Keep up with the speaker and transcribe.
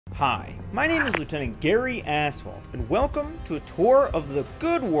Hi, my name is Lieutenant Gary Asphalt, and welcome to a tour of the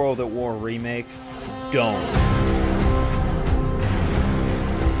good World at War remake, Dome.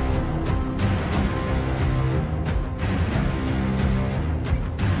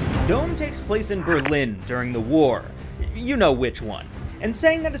 Dome takes place in Berlin during the war. You know which one. And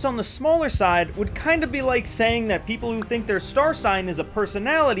saying that it's on the smaller side would kind of be like saying that people who think their star sign is a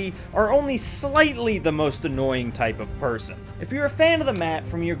personality are only slightly the most annoying type of person. If you're a fan of the map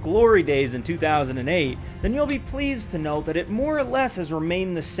from your glory days in 2008, then you'll be pleased to know that it more or less has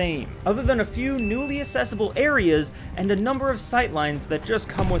remained the same, other than a few newly accessible areas and a number of sightlines that just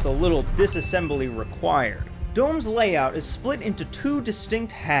come with a little disassembly required. Dome's layout is split into two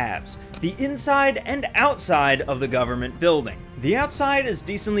distinct halves, the inside and outside of the government building. The outside is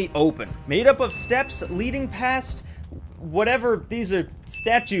decently open, made up of steps leading past whatever these are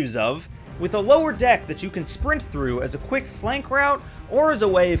statues of, with a lower deck that you can sprint through as a quick flank route or as a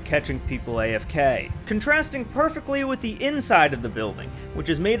way of catching people AFK. Contrasting perfectly with the inside of the building, which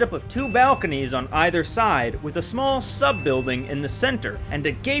is made up of two balconies on either side with a small sub-building in the center and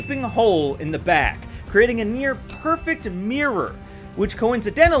a gaping hole in the back, creating a near perfect mirror, which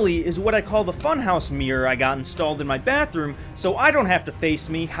coincidentally is what I call the funhouse mirror I got installed in my bathroom so I don't have to face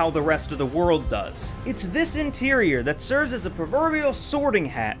me how the rest of the world does. It's this interior that serves as a proverbial sorting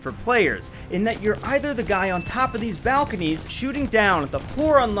hat for players, in that you're either the guy on top of these balconies shooting down at the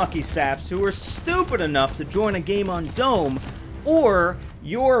poor unlucky saps who are stupid enough to join a game on Dome, or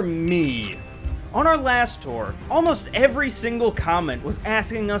you're me. On our last tour, almost every single comment was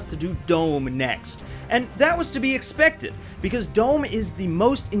asking us to do Dome next, and that was to be expected, because Dome is the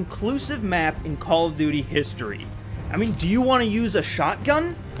most inclusive map in Call of Duty history. I mean, do you want to use a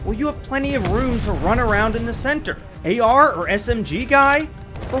shotgun? Well, you have plenty of room to run around in the center. AR or SMG guy?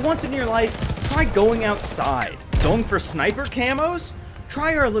 For once in your life, try going outside. Going for sniper camos?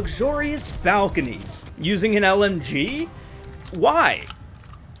 Try our luxurious balconies. Using an LMG? Why?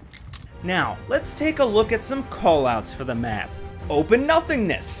 Now, let's take a look at some callouts for the map. Open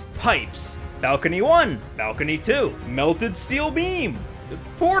nothingness, pipes, balcony 1, balcony 2, melted steel beam,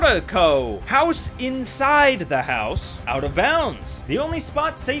 portico, house inside the house, out of bounds, the only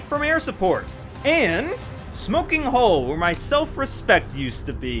spot safe from air support, and smoking hole where my self-respect used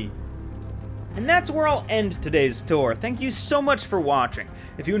to be. And that's where I'll end today's tour. Thank you so much for watching.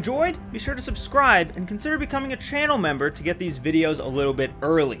 If you enjoyed, be sure to subscribe and consider becoming a channel member to get these videos a little bit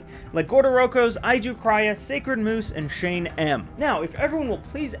early, like Gordorokos, Aiju Krya, Sacred Moose, and Shane M. Now, if everyone will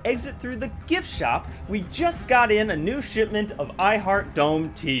please exit through the gift shop, we just got in a new shipment of I Heart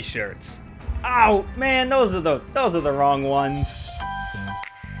Dome t-shirts. Ow, man, those are the wrong ones.